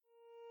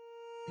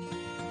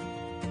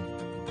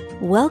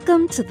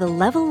Welcome to the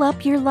Level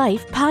Up Your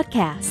Life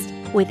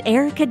podcast with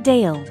Erica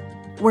Dale,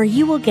 where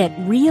you will get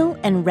real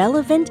and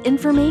relevant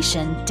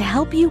information to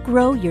help you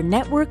grow your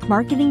network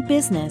marketing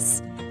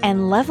business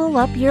and level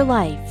up your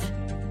life.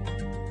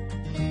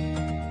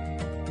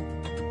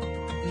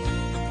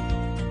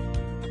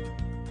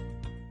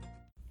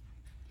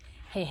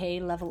 Hey,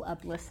 Level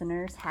Up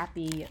listeners.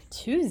 Happy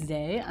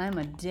Tuesday. I'm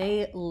a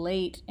day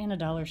late and a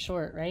dollar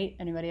short, right?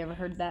 Anybody ever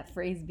heard that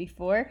phrase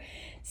before?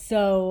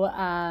 So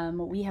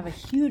we have a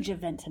huge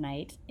event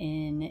tonight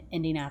in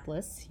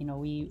Indianapolis. You know,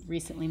 we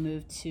recently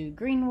moved to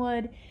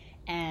Greenwood,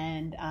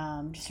 and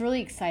just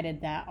really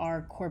excited that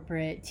our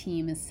corporate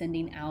team is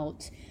sending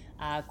out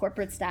a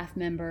corporate staff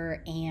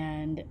member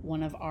and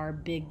one of our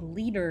big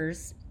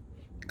leaders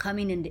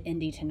coming into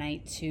Indy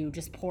tonight to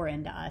just pour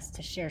into us,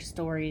 to share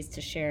stories, to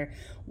share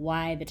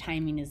why the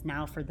timing is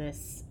now for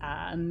this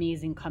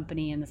amazing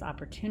company and this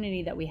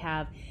opportunity that we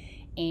have.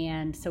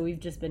 And so we've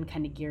just been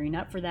kind of gearing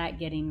up for that,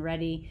 getting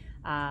ready,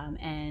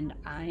 and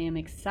I am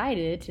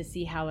excited to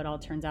see how it all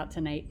turns out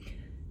tonight.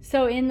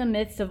 So in the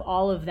midst of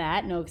all of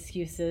that, no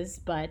excuses,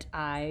 but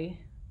I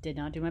did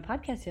not do my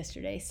podcast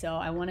yesterday. So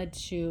I wanted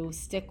to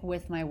stick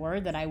with my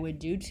word that I would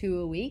do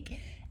 2 a week.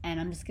 And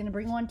I'm just going to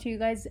bring one to you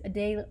guys a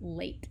day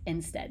late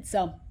instead.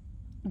 So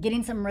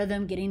getting some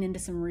rhythm, getting into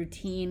some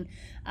routine.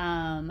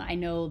 I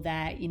know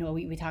that, you know,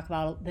 we talk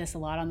about this a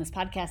lot on this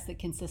podcast, that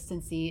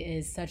consistency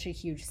is such a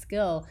huge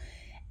skill.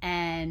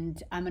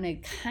 And I'm going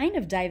to kind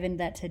of dive into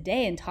that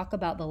today and talk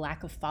about the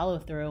lack of follow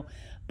through.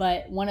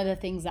 But one of the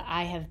things that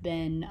I have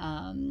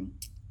been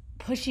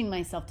pushing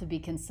myself to be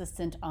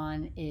consistent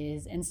on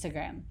is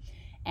Instagram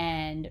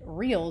and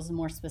Reels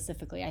more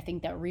specifically. I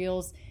think that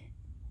Reels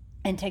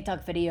and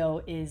TikTok video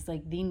is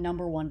like the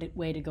number one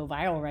way to go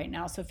viral right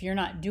now. So if you're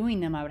not doing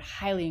them, I would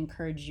highly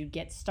encourage you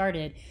get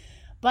started.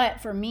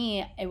 But for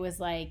me, it was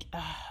like,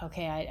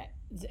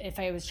 if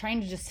I was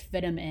trying to just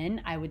fit them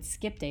in, I would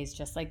skip days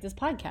just like this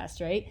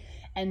podcast, right?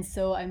 And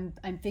so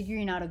I'm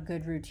figuring out a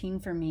good routine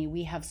for me.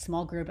 We have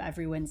small group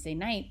every Wednesday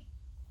night.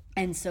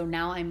 And so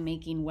now I'm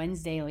making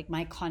Wednesday like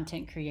my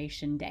content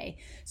creation day.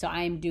 So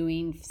I'm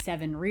doing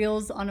 7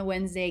 reels on a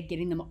Wednesday,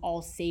 getting them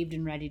all saved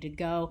and ready to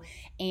go.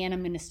 And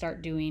I'm going to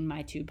start doing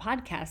my 2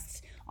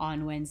 podcasts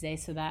on Wednesday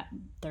so that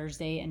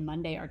Thursday and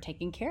Monday are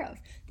taken care of.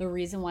 The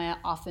reason why I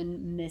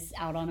often miss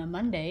out on a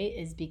Monday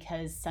is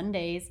because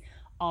Sundays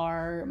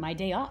are my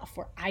day off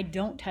where I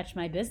don't touch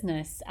my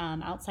business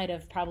outside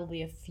of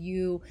probably a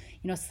few,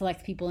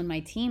 select people in my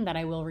team that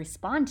I will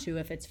respond to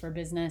if it's for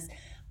business.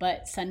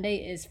 But Sunday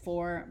is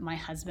for my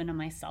husband and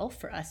myself,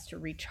 for us to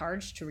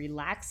recharge, to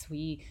relax.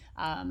 We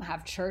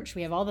have church,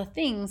 we have all the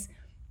things.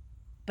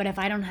 But if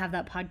I don't have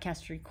that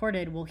podcast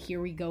recorded, well, here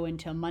we go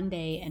into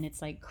Monday and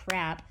it's like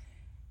crap.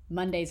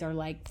 Mondays are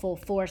like full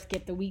force,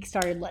 get the week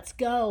started, let's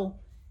go.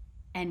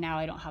 And now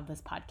I don't have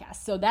this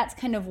podcast. So that's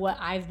kind of what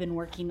I've been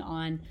working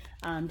on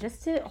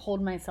just to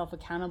hold myself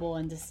accountable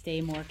and to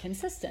stay more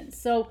consistent.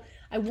 So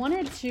I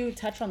wanted to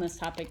touch on this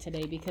topic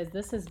today because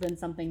this has been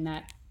something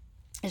that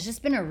it's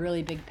just been a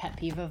really big pet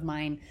peeve of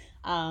mine,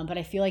 but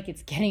I feel like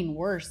it's getting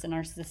worse in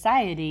our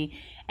society,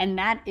 and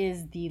that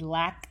is the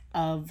lack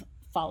of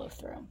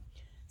follow-through.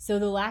 So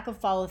the lack of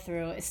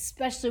follow-through,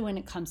 especially when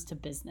it comes to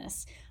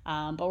business,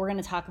 but we're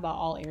going to talk about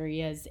all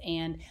areas,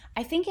 and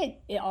I think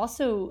it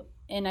also,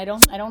 and I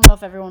don't know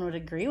if everyone would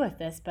agree with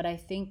this, but I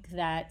think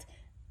that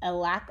a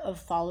lack of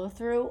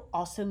follow-through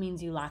also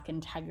means you lack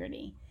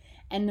integrity.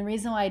 And the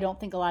reason why I don't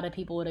think a lot of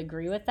people would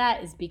agree with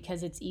that is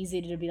because it's easy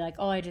to be like,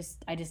 oh, I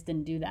just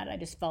didn't do that. I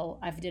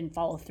didn't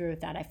follow through with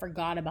that. I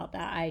forgot about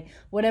that.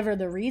 Whatever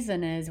the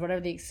reason is,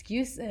 whatever the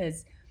excuse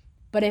is.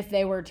 But if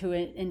they were to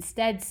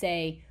instead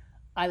say,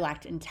 I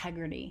lacked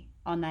integrity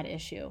on that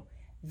issue,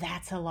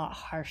 that's a lot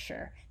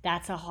harsher.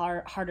 That's a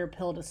harder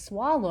pill to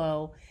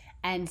swallow.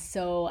 And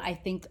so I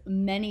think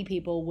many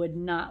people would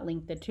not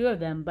link the two of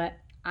them, but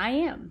I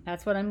am.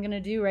 That's what I'm going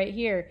to do right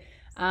here.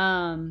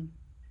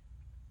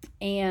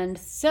 And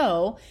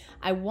so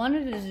I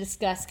wanted to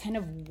discuss kind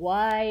of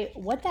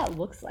what that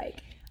looks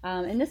like.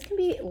 And this can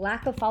be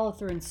lack of follow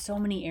through in so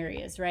many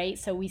areas, right?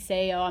 So we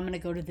say, oh, I'm going to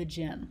go to the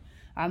gym.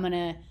 I'm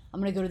going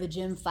to go to the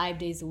gym 5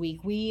 days a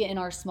week. We, in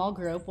our small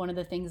group, one of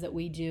the things that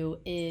we do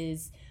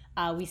is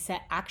we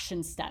set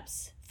action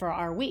steps for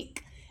our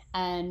week.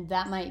 And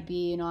that might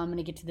be, I'm going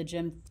to get to the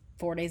gym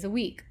 4 days a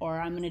week, or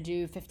I'm going to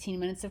do 15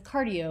 minutes of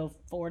cardio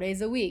 4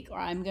 days a week, or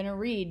I'm going to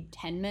read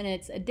 10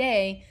 minutes a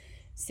day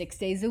 6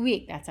 days a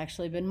week. That's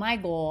actually been my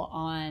goal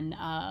on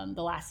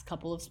the last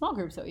couple of small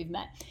groups that we've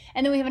met.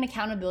 And then we have an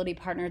accountability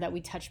partner that we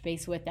touch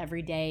base with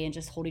every day and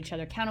just hold each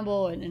other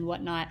accountable and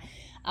whatnot.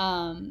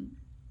 And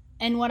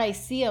what I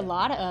see a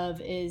lot of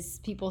is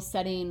people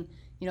setting,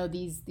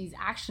 these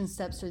action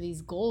steps or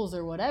these goals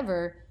or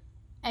whatever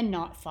and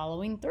not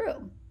following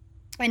through.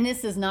 And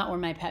this is not where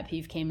my pet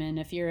peeve came in.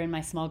 If you're in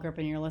my small group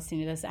and you're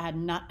listening to this,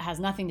 it has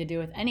nothing to do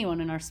with anyone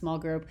in our small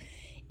group.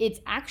 It's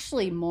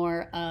actually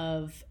more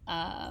of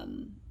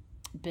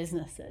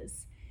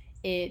businesses.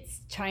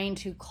 It's trying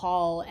to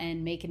call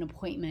and make an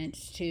appointment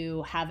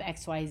to have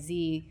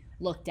XYZ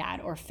looked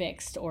at or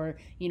fixed or,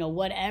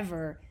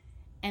 whatever.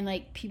 And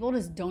like people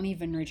just don't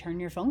even return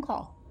your phone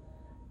call.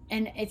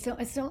 And it's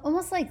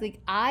almost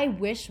like I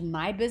wish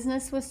my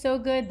business was so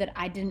good that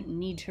I didn't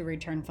need to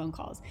return phone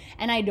calls.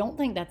 And I don't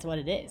think that's what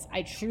it is.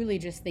 I truly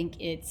just think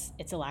it's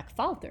a lack of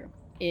follow through.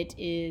 It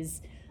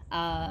is,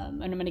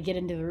 and I'm going to get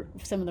into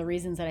some of the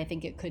reasons that I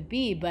think it could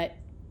be. But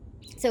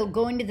so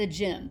going to the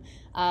gym,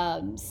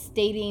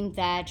 stating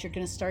that you're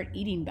going to start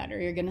eating better,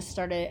 you're going to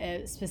start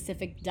a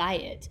specific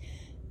diet,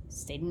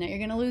 stating that you're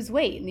going to lose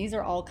weight, and these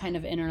are all kind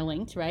of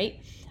interlinked, right?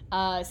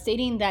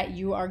 Stating that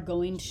you are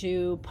going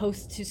to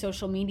post to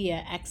social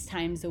media X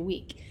times a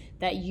week,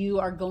 that you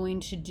are going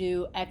to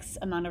do X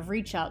amount of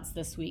reach outs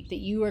this week, that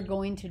you are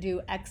going to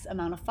do X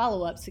amount of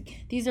follow-ups.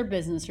 These are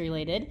business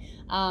related,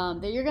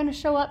 that you're going to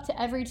show up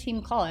to every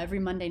team call every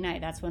Monday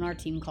night. That's when our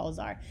team calls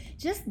are.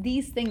 Just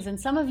these things. And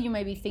some of you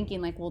may be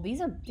thinking like, well,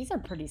 these are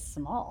pretty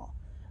small.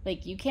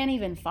 Like you can't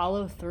even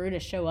follow through to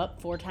show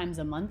up 4 times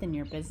a month in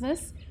your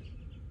business,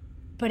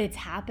 but it's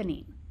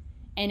happening.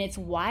 And it's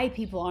why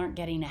people aren't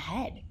getting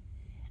ahead.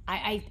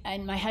 I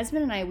and my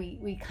husband and I,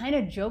 we kind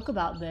of joke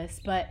about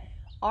this, but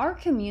our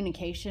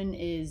communication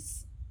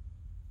is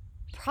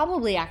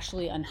probably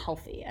actually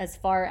unhealthy as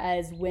far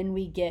as when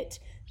we get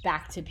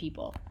back to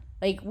people.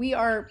 Like we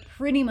are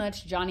pretty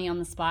much Johnny on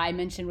the spot. I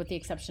mentioned with the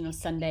exception of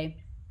Sunday.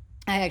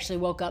 I actually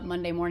woke up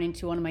Monday morning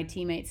to one of my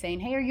teammates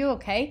saying, "Hey, are you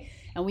okay?"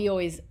 And we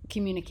always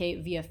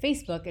communicate via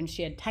Facebook, and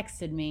she had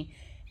texted me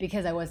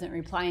because I wasn't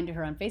replying to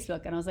her on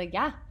Facebook. And I was like,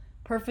 yeah,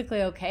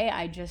 perfectly okay.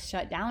 I just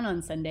shut down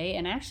on Sunday,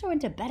 and I actually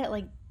went to bed at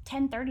like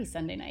 10:30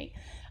 Sunday night.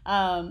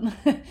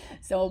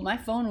 So my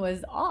phone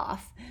was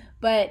off,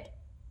 but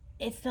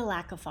it's the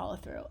lack of follow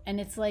through.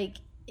 And it's like,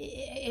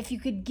 if you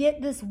could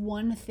get this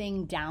one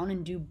thing down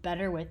and do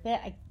better with it,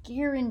 I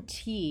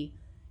guarantee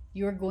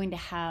you're going to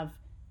have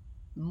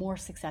more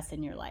success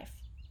in your life,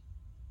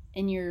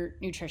 in your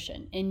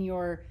nutrition, in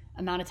your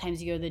amount of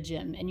times you go to the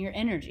gym, in your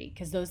energy,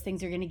 because those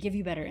things are going to give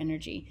you better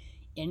energy,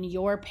 in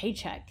your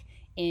paycheck,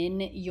 in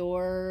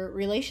your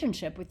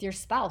relationship with your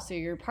spouse or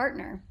your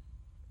partner.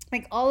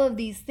 Like all of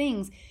these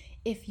things,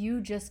 if you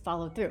just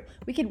follow through.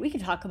 We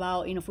could talk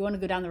about, if we want to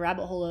go down the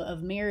rabbit hole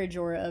of marriage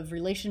or of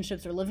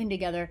relationships or living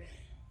together,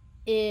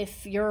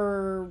 if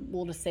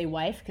we'll just say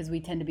wife, because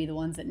we tend to be the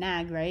ones that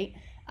nag, right?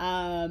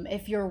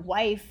 If your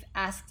wife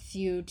asks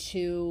you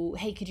to,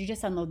 hey, could you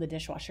just unload the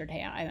dishwasher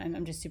today?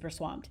 I'm just super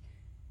swamped.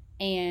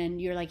 And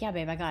you're like, yeah,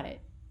 babe, I got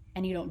it.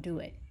 And you don't do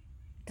it.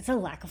 That's a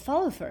lack of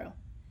follow through.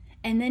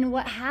 And then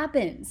what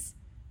happens?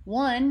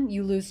 One,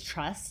 you lose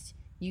trust.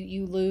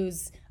 You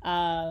lose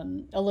a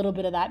little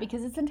bit of that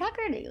because it's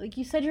integrity. Like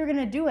you said, you're going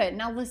to do it.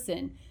 Now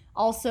listen,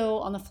 also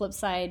on the flip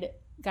side,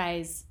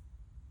 guys,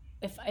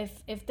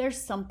 if there's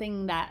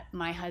something that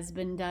my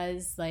husband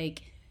does,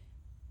 like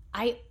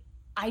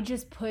I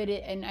just put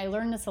it, and I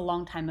learned this a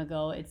long time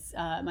ago. It's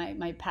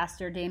my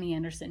pastor, Danny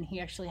Anderson. He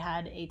actually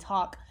had a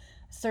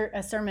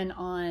sermon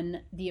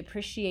on the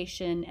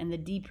appreciation and the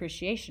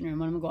depreciation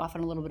room. I'm going to go off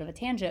on a little bit of a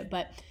tangent,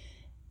 but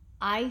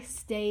I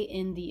stay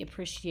in the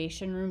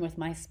appreciation room with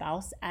my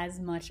spouse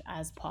as much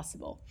as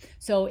possible.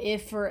 So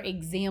if, for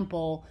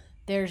example,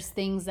 there's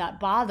things that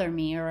bother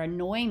me or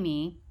annoy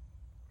me,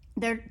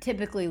 they're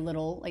typically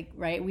little, like,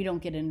 right? We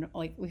don't get in,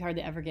 like, we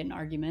hardly ever get in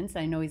arguments.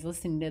 I know he's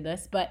listening to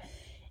this, but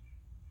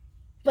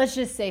let's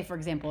just say, for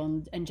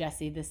example, and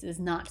Jesse, this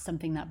is not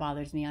something that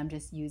bothers me. I'm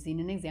just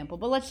using an example.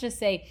 But let's just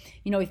say,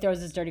 he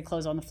throws his dirty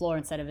clothes on the floor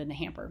instead of in the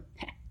hamper.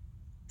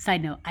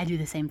 Side note, I do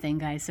the same thing,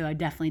 guys, so I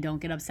definitely don't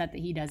get upset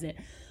that he does it.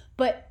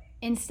 But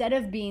instead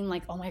of being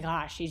like, oh my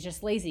gosh, he's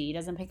just lazy, he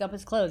doesn't pick up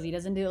his clothes, he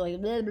doesn't do it,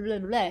 like blah, blah, blah,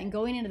 blah, and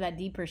going into that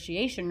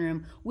depreciation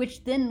room,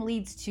 which then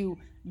leads to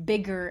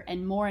bigger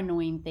and more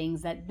annoying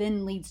things that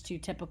then leads to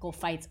typical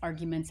fights,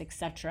 arguments,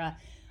 etc.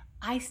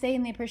 I stay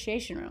in the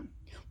appreciation room.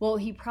 Well,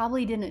 he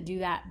probably didn't do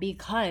that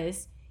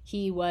because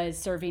he was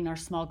serving our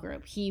small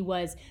group. He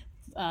was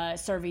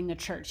serving the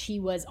church. He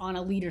was on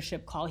a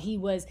leadership call. He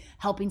was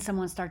helping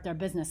someone start their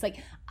business.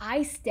 Like,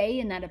 I stay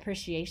in that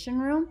appreciation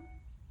room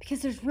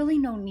because there's really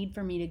no need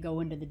for me to go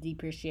into the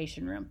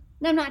depreciation room.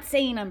 Now, I'm not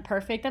saying I'm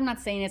perfect. I'm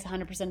not saying it's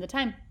 100% of the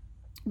time.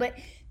 But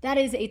that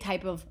is a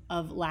type of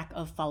lack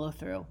of follow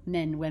through.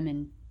 Men,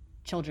 women,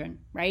 children,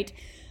 right?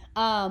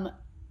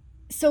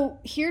 So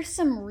here's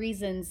some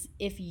reasons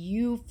if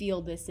you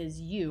feel this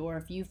is you, or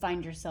if you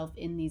find yourself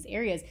in these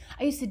areas.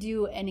 I used to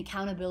do an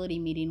accountability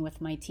meeting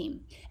with my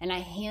team, and I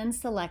hand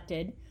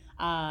selected,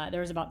 there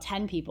was about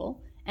 10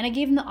 people, and I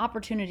gave them the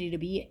opportunity to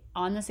be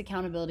on this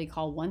accountability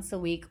call once a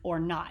week or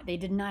not. They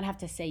did not have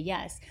to say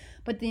yes.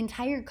 But the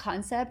entire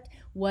concept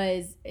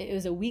was, it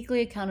was a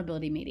weekly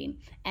accountability meeting.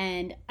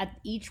 And at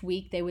each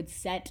week, they would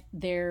set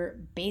their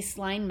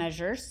baseline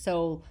measures.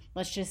 So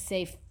let's just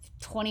say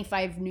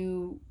 25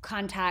 new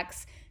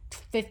contacts,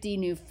 50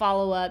 new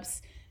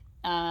follow-ups,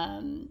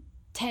 10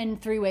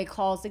 three-way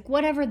calls, like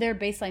whatever their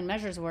baseline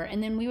measures were.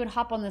 And then we would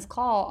hop on this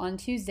call on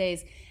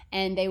Tuesdays,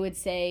 and they would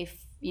say,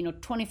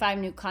 25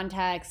 new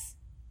contacts,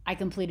 I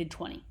completed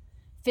 20.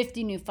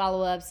 50 new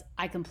follow-ups,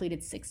 I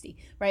completed 60,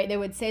 right? They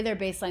would say their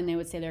baseline, they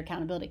would say their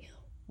accountability.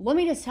 Let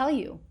me just tell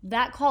you,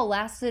 that call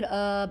lasted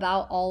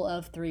about all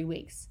of 3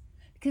 weeks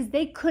because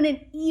they couldn't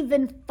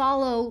even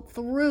follow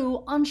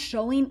through on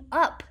showing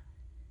up.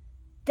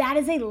 That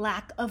is a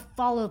lack of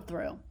follow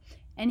through.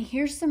 And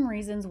here's some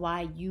reasons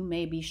why you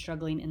may be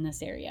struggling in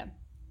this area.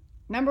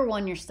 Number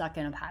one, you're stuck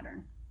in a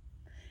pattern.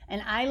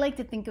 And I like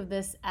to think of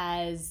this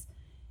as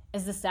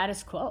the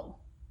status quo.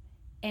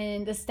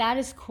 And the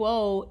status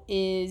quo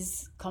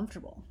is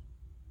comfortable.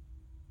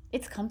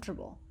 It's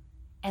comfortable.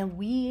 And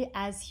we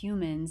as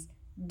humans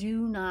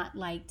do not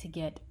like to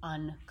get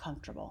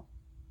uncomfortable.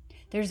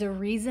 There's a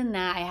reason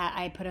that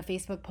I put a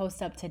Facebook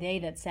post up today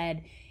that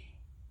said,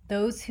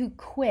 those who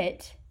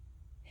quit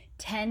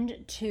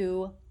tend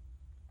to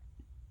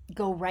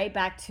go right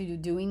back to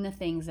doing the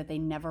things that they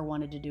never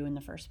wanted to do in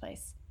the first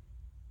place,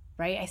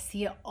 right? I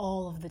see it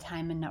all of the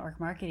time in network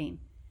marketing.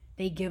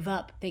 They give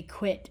up, they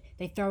quit,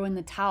 they throw in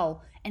the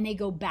towel, and they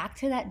go back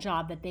to that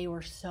job that they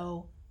were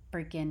so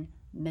freaking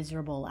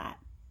miserable at.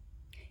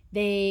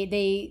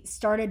 They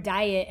start a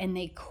diet and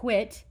they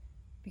quit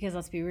because,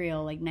 let's be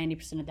real, like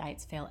 90% of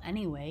diets fail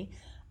anyway.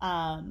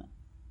 And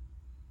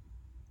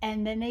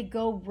then they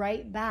go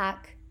right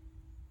back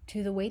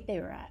to the weight they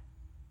were at,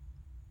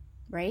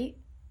 right?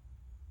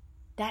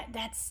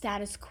 That's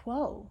status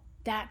quo.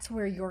 That's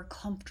where you're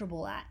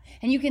comfortable at.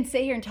 And you can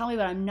sit here and tell me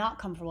what I'm not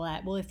comfortable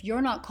at. Well, if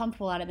you're not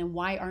comfortable at it, then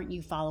why aren't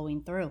you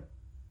following through?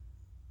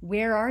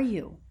 Where are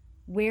you?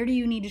 Where do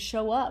you need to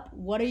show up?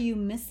 What are you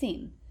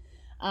missing?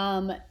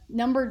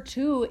 Number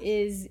two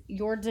is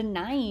you're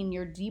denying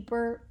your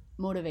deeper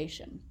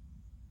motivation.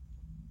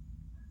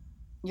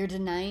 You're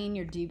denying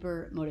your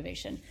deeper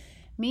motivation,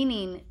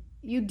 meaning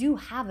you do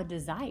have a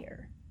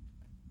desire,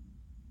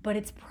 but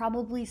it's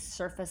probably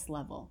surface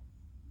level.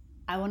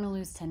 I want to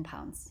lose 10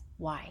 pounds.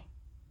 Why?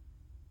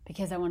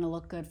 Because I want to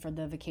look good for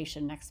the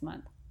vacation next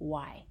month.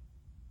 Why?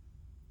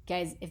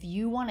 Guys, if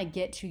you want to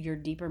get to your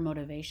deeper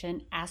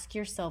motivation, ask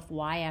yourself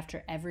why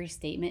after every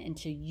statement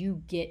until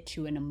you get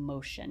to an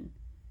emotion.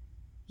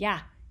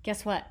 Yeah,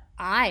 guess what?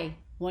 I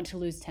want to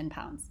lose 10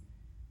 pounds.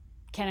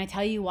 Can I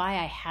tell you why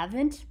I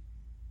haven't?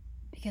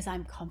 Because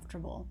I'm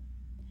comfortable.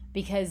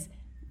 Because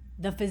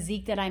the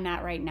physique that I'm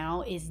at right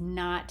now is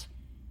not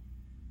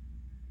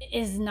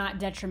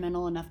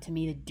detrimental enough to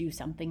me to do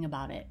something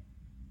about it.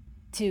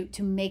 To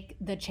make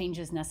the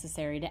changes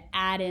necessary, to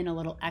add in a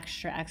little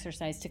extra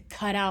exercise, to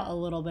cut out a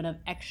little bit of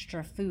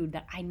extra food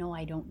that I know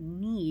I don't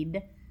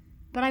need,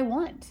 but I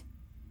want.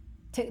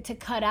 To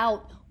cut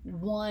out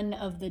one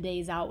of the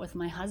days out with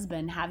my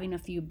husband, having a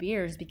few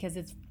beers because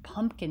it's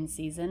pumpkin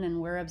season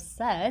and we're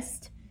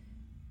obsessed.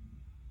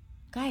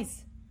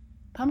 Guys,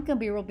 pumpkin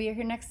beer will be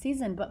here next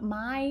season, but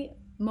my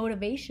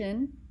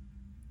motivation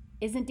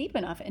isn't deep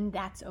enough, and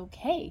that's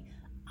okay.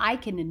 I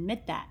can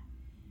admit that.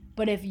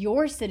 But if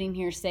you're sitting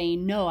here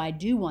saying, no, I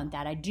do want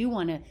that. I do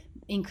want to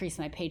increase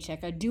my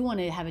paycheck. I do want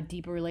to have a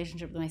deeper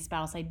relationship with my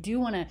spouse. I do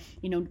want to,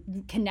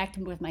 connect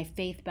with my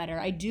faith better.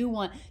 I do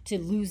want to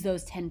lose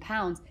those 10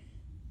 pounds.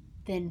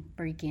 Then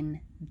freaking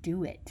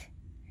do it.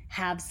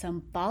 Have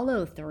some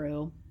follow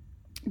through.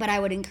 But I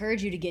would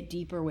encourage you to get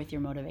deeper with your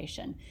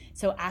motivation.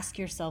 So ask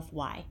yourself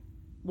why.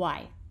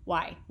 Why?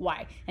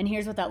 And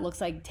here's what that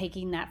looks like,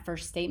 taking that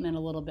first statement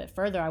a little bit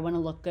further. I want to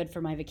look good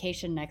for my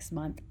vacation next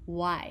month.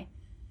 Why?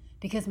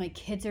 Because my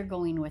kids are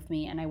going with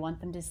me and I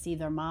want them to see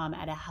their mom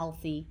at a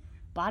healthy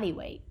body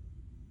weight.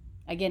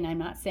 Again, I'm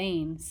not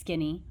saying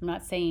skinny. I'm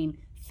not saying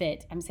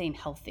fit. I'm saying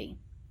healthy.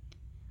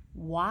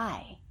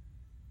 Why?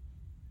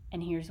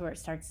 And here's where it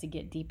starts to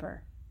get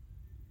deeper.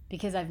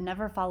 Because I've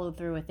never followed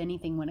through with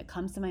anything when it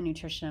comes to my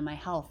nutrition and my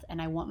health,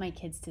 and I want my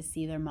kids to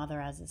see their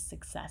mother as a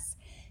success.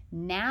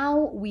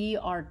 Now we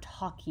are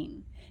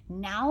talking.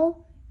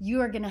 Now you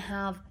are going to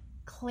have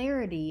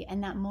clarity,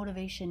 and that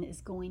motivation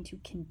is going to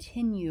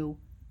continue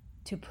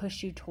to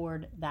push you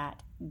toward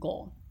that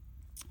goal.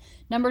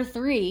 Number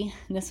 3,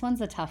 this one's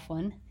a tough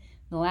one.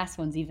 The last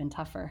one's even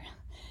tougher.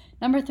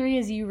 Number 3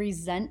 is you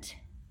resent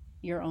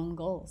your own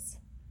goals.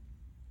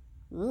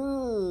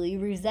 Ooh, you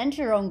resent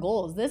your own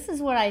goals. This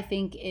is what I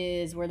think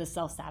is where the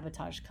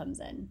self-sabotage comes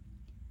in.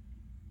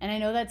 And I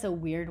know that's a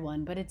weird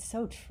one, but it's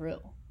so true.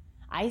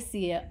 I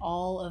see it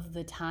all of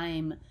the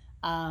time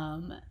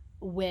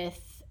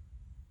with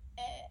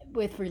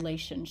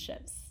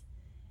relationships.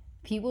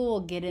 People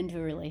will get into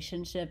a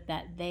relationship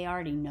that they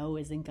already know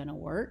isn't going to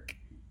work.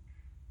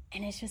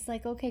 And it's just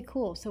like, okay,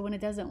 cool. So when it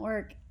doesn't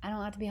work, I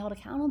don't have to be held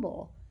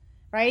accountable,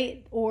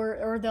 right?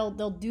 Or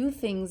they'll do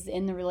things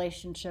in the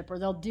relationship, or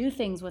they'll do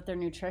things with their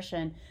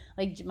nutrition.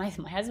 Like my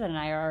husband and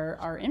I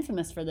are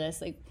infamous for this.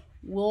 Like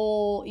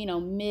we'll,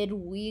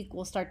 midweek,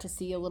 we'll start to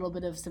see a little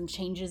bit of some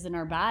changes in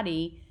our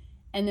body.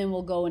 And then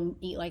we'll go and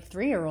eat like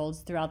 3-year-olds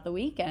throughout the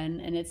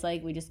weekend. And it's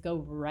like we just go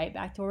right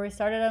back to where we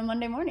started on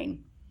Monday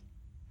morning.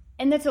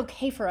 And that's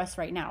okay for us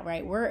right now,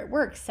 right?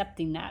 We're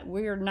accepting that.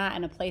 We're not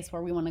in a place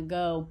where we want to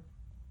go.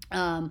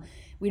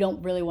 We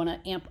don't really want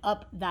to amp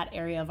up that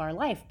area of our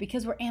life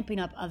because we're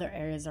amping up other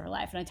areas of our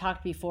life. And I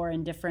talked before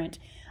in different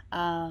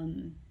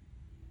podcasts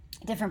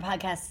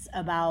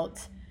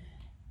about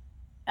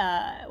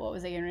what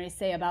was I going to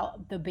say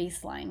about the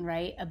baseline,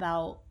 right?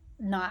 About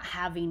not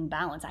having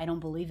balance. I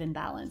don't believe in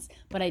balance,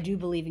 but I do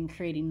believe in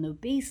creating the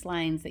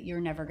baselines that you're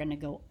never going to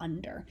go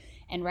under.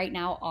 And right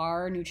now,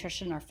 our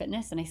nutrition, our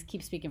fitness, and I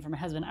keep speaking for my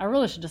husband, I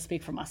really should just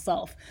speak for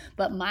myself,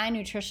 but my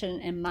nutrition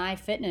and my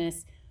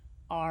fitness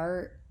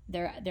are,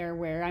 they're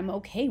where I'm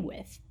okay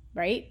with,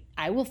 right?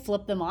 I will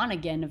flip them on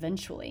again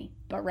eventually.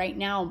 But right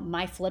now,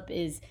 my flip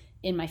is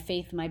in my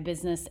faith, my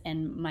business,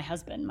 and my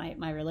husband,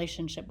 my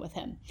relationship with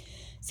him.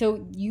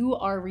 So you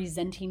are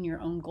resenting your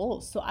own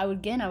goals. So I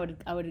would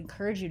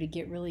encourage you to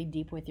get really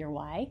deep with your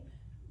why,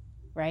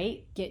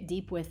 right?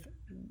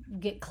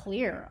 Get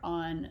clear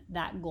on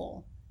that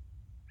goal.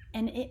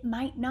 And it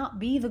might not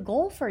be the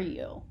goal for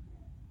you.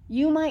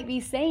 You might be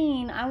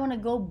saying, I want to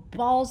go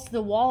balls to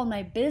the wall in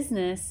my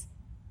business.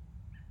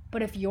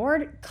 But if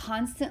you're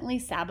constantly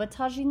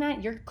sabotaging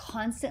that, you're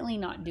constantly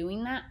not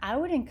doing that, I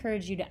would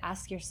encourage you to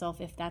ask yourself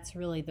if that's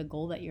really the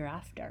goal that you're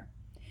after.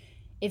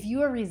 If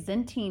you are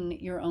resenting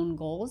your own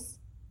goals,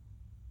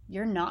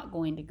 you're not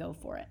going to go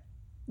for it.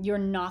 You're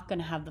not going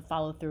to have the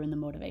follow through and the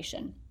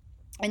motivation.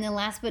 And then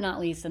last but not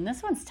least, and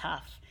this one's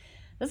tough.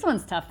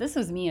 This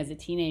was me as a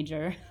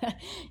teenager.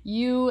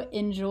 You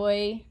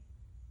enjoy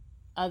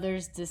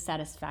others'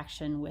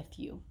 dissatisfaction with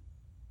you.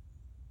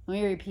 Let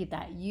me repeat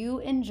that. You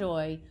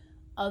enjoy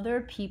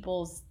other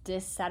people's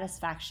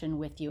dissatisfaction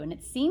with you. And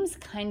it seems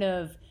kind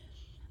of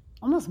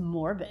almost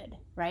morbid,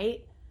 right?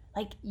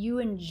 Like you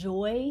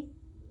enjoy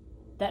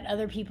that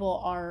other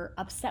people are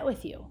upset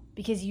with you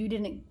because you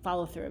didn't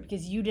follow through,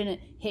 because you didn't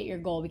hit your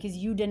goal, because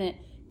you didn't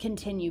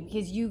continue,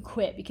 because you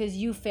quit, because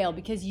you failed,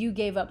 because you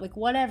gave up, like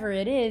whatever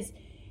it is,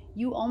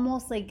 you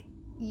almost like,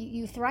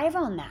 you thrive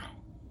on that.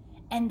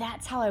 And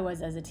that's how I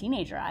was as a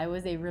teenager. I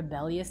was a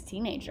rebellious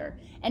teenager.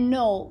 And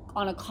no,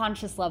 on a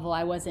conscious level,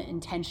 I wasn't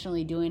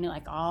intentionally doing it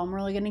like, oh, I'm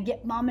really going to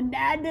get mom and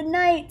dad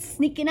tonight,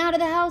 sneaking out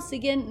of the house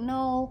again.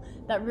 No,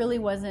 that really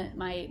wasn't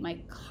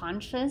my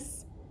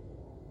conscious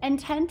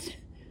intent.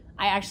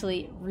 I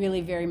actually really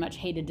very much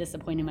hated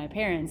disappointing my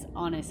parents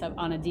on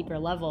a deeper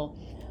level.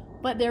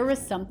 But there was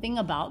something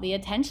about the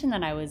attention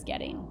that I was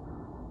getting,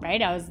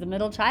 right? I was the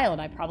middle child.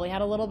 I probably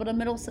had a little bit of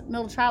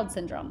middle child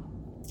syndrome.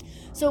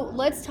 So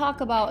let's talk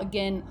about,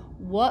 again,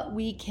 what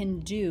we can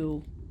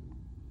do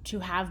to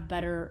have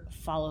better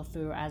follow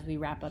through as we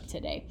wrap up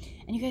today.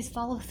 And you guys,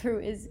 follow through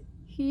is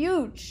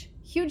huge,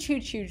 huge,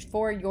 huge, huge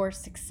for your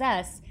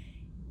success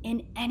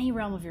in any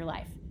realm of your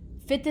life.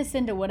 Fit this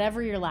into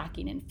whatever you're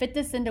lacking in. Fit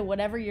this into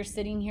whatever you're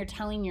sitting here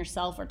telling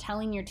yourself or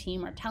telling your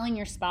team or telling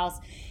your spouse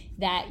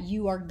that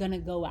you are going to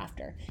go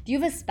after. Do you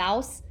have a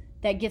spouse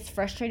that gets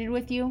frustrated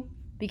with you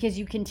because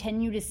you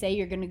continue to say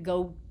you're going to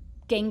go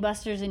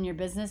gangbusters in your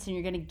business and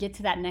you're going to get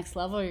to that next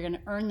level, or you're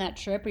going to earn that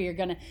trip, or you're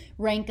going to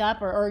rank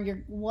up, or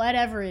you're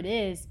whatever it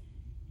is,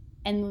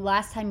 and the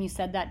last time you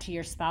said that to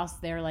your spouse,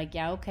 they're like,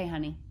 yeah, okay,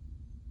 honey.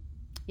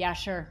 Yeah,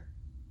 sure.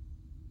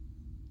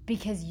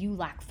 Because you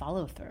lack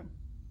follow through.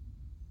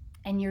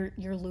 And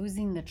you're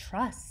losing the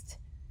trust.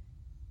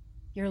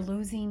 You're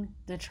losing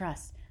the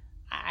trust.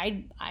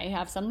 I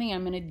have something,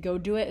 I'm going to go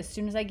do it as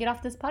soon as I get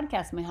off this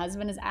podcast. My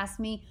husband has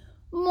asked me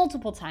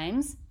multiple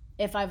times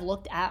if I've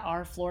looked at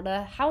our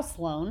Florida house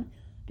loan,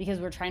 because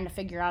we're trying to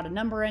figure out a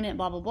number in it,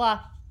 blah, blah, blah.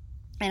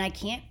 And I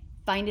can't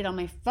find it on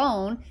my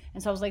phone.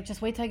 And so I was like,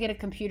 just wait till I get a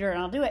computer and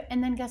I'll do it.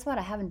 And then guess what?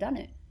 I haven't done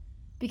it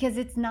because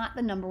it's not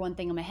the number one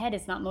thing in my head.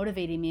 It's not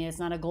motivating me. It's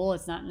not a goal.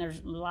 It's not,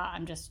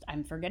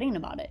 I'm forgetting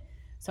about it.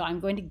 So I'm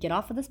going to get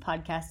off of this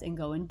podcast and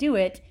go and do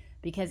it,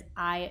 because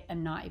I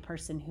am not a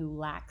person who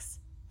lacks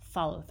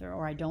follow through,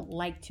 or I don't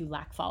like to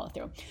lack follow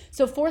through.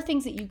 So 4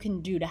 things that you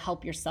can do to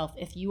help yourself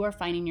if you are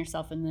finding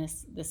yourself in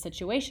this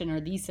situation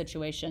or these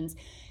situations.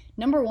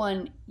 Number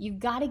 1, you've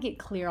got to get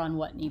clear on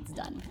what needs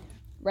done,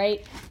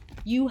 right?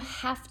 You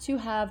have to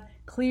have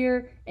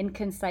clear and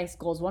concise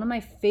goals. One of my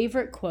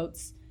favorite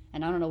quotes,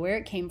 and I don't know where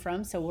it came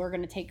from, so we're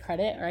going to take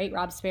credit, right?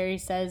 Rob Sperry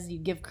says you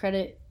give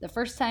credit the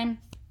first time,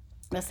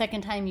 the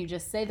second time you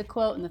just say the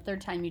quote, and the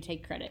third time you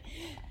take credit.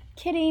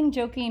 Kidding,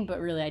 joking, but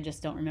really I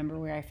just don't remember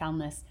where I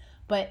found this.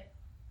 But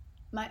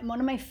one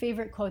of my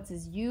favorite quotes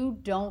is, you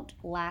don't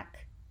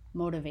lack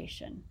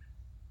motivation.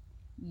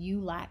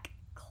 You lack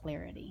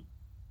clarity.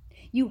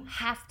 You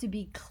have to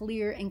be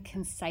clear and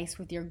concise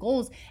with your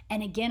goals.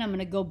 And again, I'm going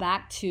to go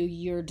back to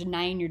your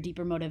denying your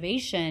deeper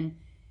motivation.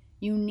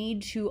 You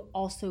need to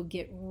also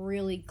get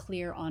really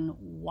clear on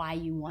why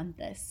you want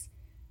this.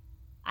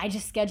 I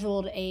just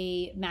scheduled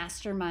a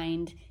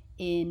mastermind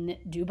in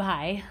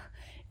Dubai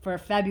for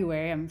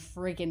February. I'm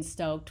freaking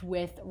stoked,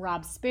 with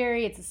Rob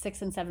Sperry. It's a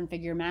 6 and 7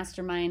 figure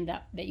mastermind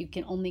that you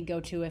can only go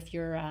to if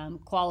you're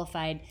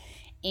qualified.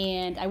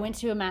 And I went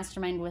to a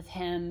mastermind with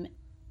him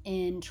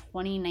in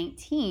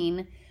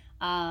 2019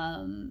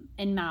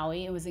 in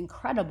Maui. It was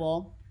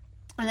incredible.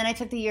 And then I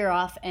took the year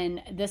off,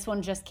 and this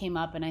one just came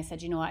up, and I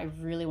said, I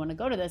really want to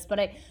go to this. But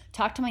I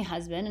talked to my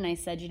husband and I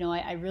said,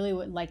 I really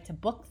would like to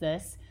book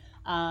this.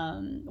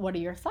 What are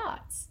your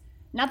thoughts?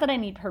 Not that I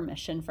need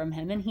permission from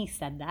him, and he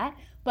said that,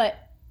 but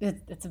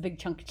it's a big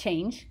chunk of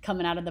change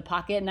coming out of the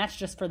pocket, and that's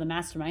just for the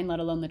mastermind, let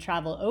alone the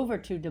travel over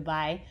to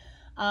Dubai.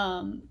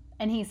 And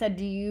And he said,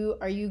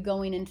 are you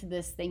going into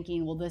this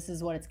thinking, well, this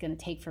is what it's going to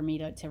take for me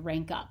to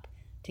rank up,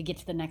 to get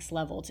to the next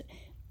level?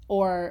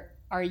 Or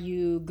are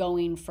you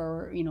going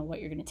for,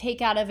 what you're going to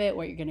take out of it,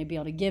 what you're going to be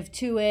able to give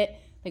to it?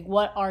 Like,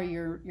 what are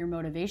your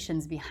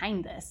motivations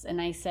behind this? And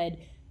I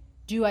said,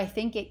 do I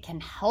think it can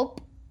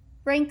help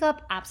rank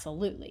up?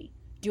 Absolutely.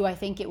 Do I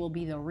think it will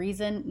be the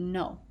reason?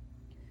 No.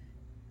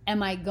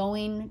 Am I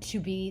going to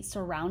be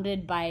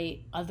surrounded by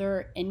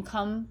other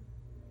incomes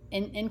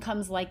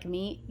like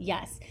me?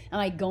 Yes. Am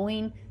I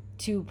going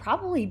to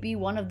probably be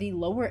one of the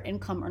lower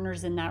income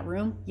earners in that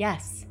room?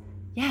 Yes.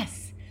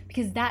 Yes.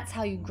 Because that's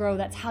how you grow.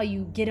 That's how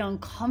you get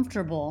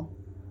uncomfortable.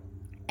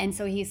 And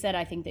so he said,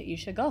 I think that you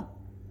should go.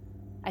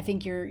 I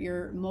think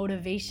your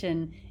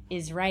motivation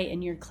is right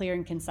and you're clear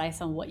and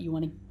concise on what you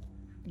want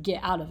to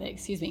get out of it.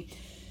 Excuse me.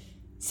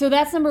 So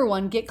that's number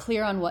one, get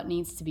clear on what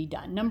needs to be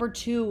done. Number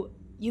two,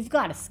 you've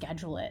got to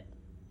schedule it.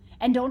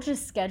 And don't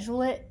just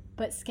schedule it,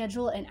 but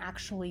schedule and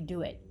actually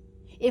do it.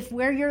 If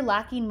where you're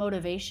lacking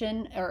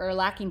motivation or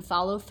lacking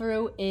follow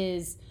through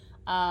is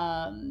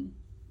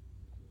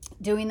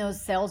doing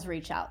those sales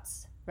reach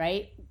outs,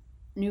 right?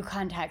 New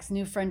contacts,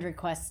 new friend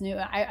requests,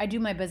 I do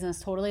my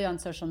business totally on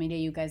social media.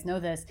 You guys know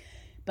this,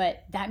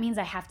 but that means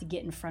I have to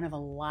get in front of a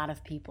lot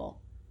of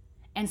people.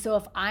 And so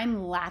if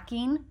I'm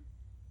lacking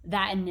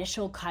that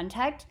initial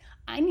contact,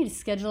 I need to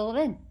schedule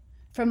it in.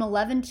 From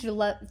 11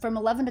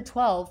 to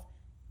 12,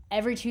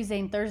 every Tuesday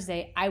and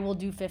Thursday, I will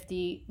do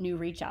 50 new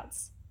reach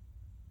outs.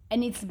 It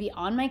needs to be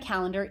on my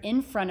calendar,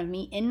 in front of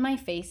me, in my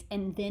face,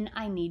 and then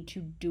I need to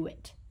do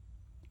it.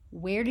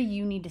 Where do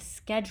you need to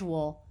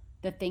schedule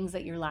the things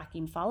that you're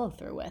lacking follow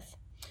through with?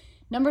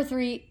 Number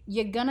three,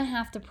 you're gonna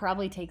have to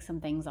probably take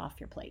some things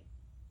off your plate.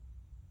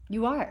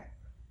 You are.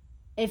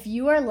 If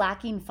you are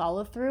lacking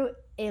follow through,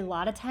 a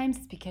lot of times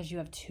it's because you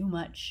have too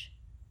much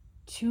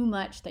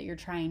that you're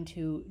trying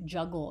to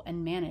juggle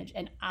and manage.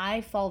 And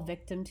I fall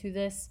victim to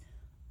this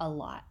a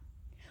lot.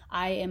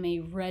 I am a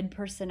red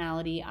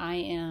personality. I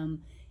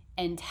am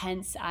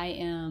intense. I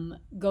am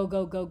go,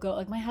 go, go, go.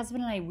 Like my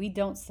husband and I, we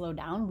don't slow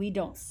down. We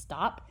don't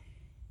stop.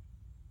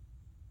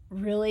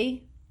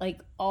 Really, like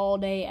all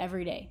day,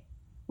 every day.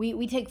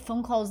 We take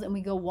phone calls and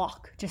we go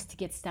walk just to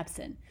get steps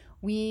in.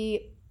 We're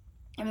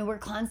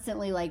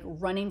constantly like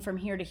running from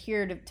here to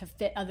here to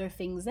fit other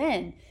things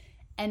in.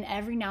 And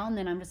every now and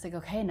then I'm just like,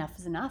 okay, enough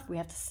is enough. We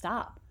have to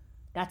stop.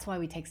 That's why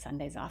we take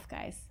Sundays off,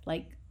 guys,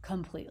 like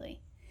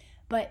completely.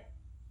 But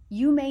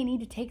you may need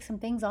to take some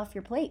things off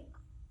your plate.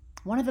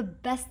 One of the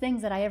best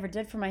things that I ever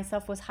did for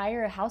myself was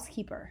hire a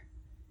housekeeper.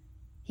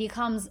 He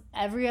comes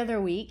every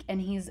other week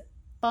and he's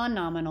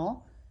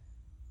phenomenal.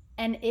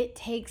 And it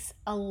takes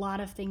a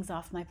lot of things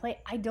off my plate.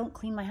 I don't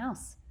clean my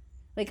house.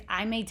 Like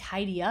I may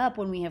tidy up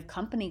when we have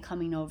company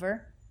coming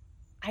over.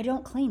 I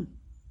don't clean.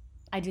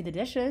 I do the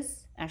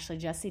dishes. Actually,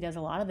 Jesse does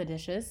a lot of the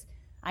dishes.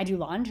 I do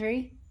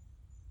laundry.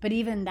 But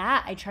even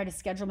that, I try to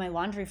schedule my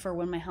laundry for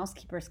when my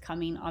housekeeper's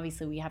coming.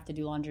 Obviously, we have to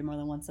do laundry more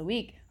than once a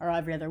week or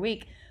every other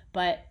week.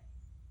 But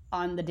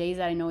on the days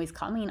that I know he's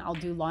coming, I'll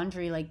do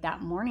laundry like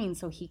that morning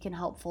so he can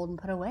help fold and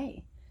put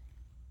away.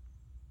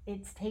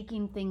 It's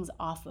taking things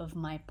off of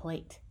my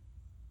plate.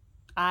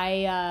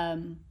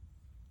 There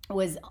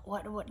was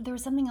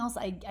something else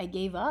I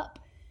gave up.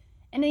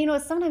 And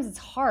sometimes it's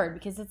hard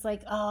because it's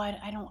like,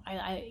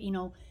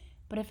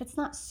 but if it's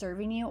not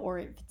serving you or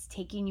if it's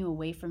taking you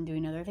away from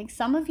doing other things,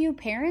 some of you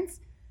parents,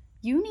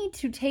 you need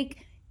to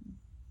take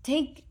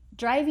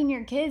driving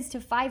your kids to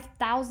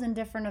 5,000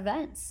 different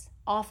events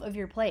off of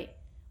your plate.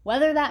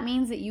 Whether that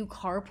means that you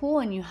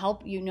carpool and you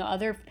help,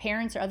 other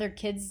parents or other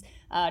kids,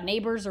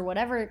 neighbors or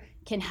whatever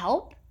can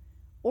help,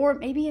 or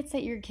maybe it's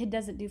that your kid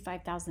doesn't do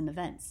 5,000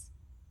 events.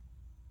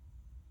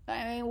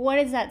 I mean, what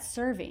is that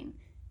serving?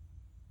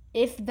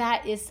 If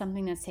that is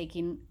something that's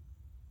taking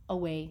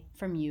away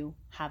from you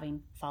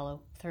having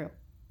follow through.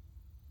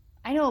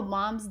 I know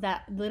moms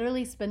that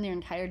literally spend their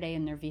entire day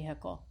in their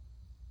vehicle.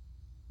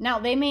 Now,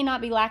 they may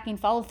not be lacking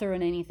follow through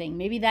in anything.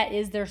 Maybe that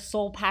is their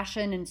sole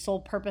passion and sole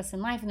purpose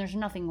in life, and there's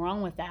nothing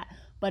wrong with that.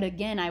 But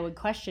again, I would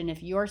question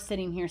if you're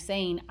sitting here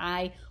saying,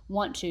 I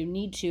want to,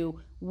 need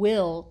to,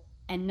 will,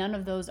 and none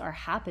of those are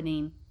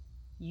happening,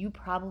 you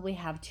probably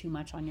have too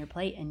much on your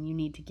plate and you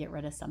need to get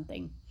rid of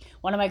something.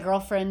 One of my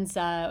girlfriends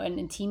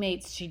and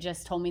teammates, she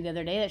just told me the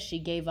other day that she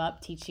gave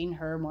up teaching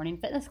her morning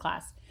fitness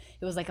class.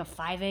 It was like a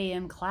 5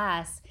 a.m.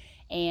 class,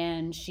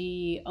 and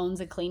she owns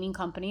a cleaning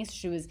company. So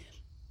she was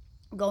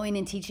going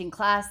and teaching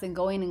class and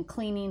going and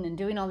cleaning and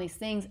doing all these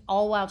things,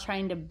 all while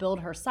trying to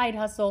build her side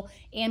hustle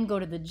and go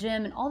to the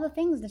gym and all the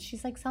things that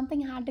she's like,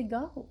 something had to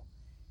go.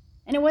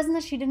 And it wasn't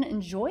that she didn't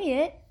enjoy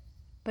it,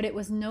 but it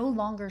was no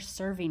longer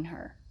serving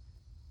her.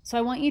 So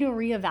I want you to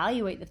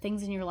reevaluate the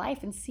things in your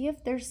life and see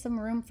if there's some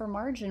room for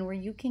margin where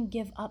you can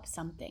give up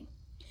something.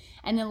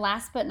 And then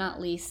last but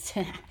not least,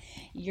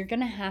 you're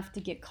going to have to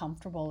get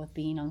comfortable with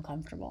being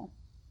uncomfortable.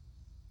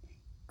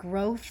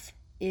 Growth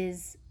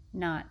is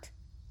not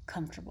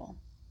comfortable.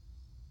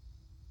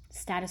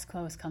 Status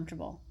quo is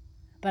comfortable.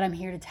 But I'm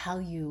here to tell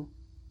you,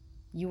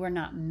 you are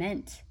not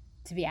meant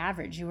to be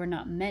average. You are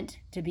not meant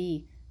to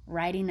be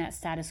riding that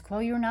status quo.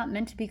 You're not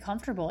meant to be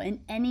comfortable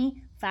in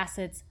any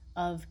facets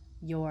of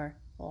your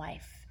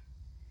life.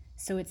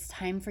 So it's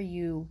time for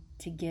you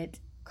to get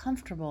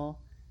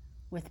comfortable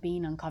with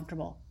being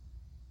uncomfortable.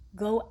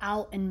 Go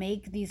out and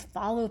make these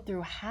follow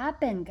through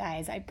happen,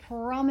 guys. I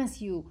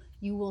promise you,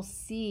 you will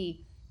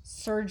see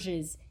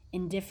surges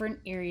in different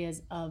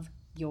areas of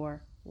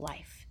your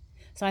life.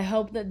 So I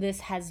hope that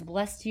this has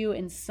blessed you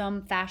in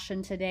some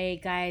fashion today,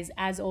 guys.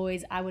 As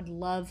always, I would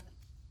love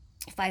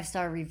a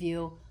 5-star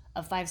review,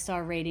 a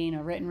 5-star rating,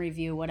 a written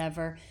review,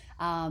 whatever.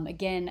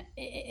 Again,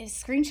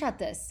 screenshot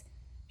this.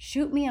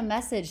 Shoot me a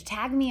message.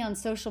 Tag me on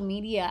social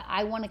media.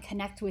 I want to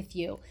connect with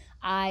you.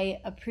 I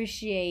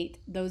appreciate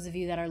those of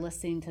you that are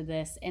listening to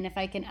this. And if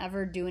I can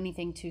ever do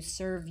anything to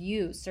serve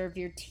you, serve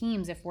your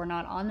teams, if we're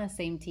not on the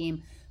same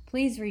team,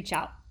 please reach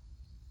out.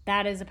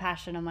 That is a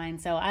passion of mine.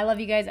 So I love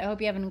you guys. I hope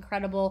you have an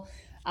incredible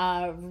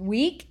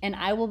week. And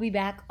I will be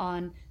back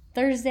on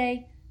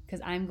Thursday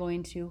because I'm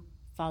going to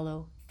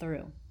follow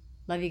through.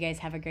 Love you guys.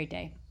 Have a great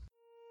day.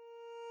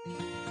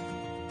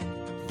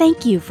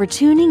 Thank you for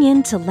tuning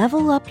in to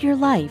Level Up Your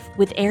Life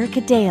with Erica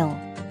Dale.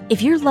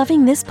 If you're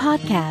loving this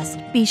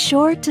podcast, be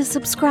sure to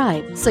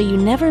subscribe so you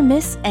never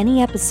miss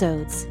any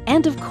episodes.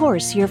 And of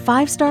course, your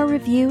 5-star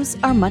reviews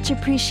are much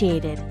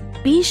appreciated.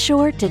 Be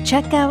sure to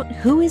check out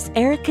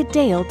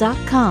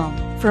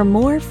whoisericadale.com for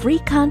more free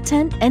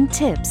content and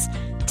tips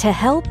to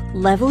help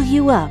level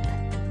you up.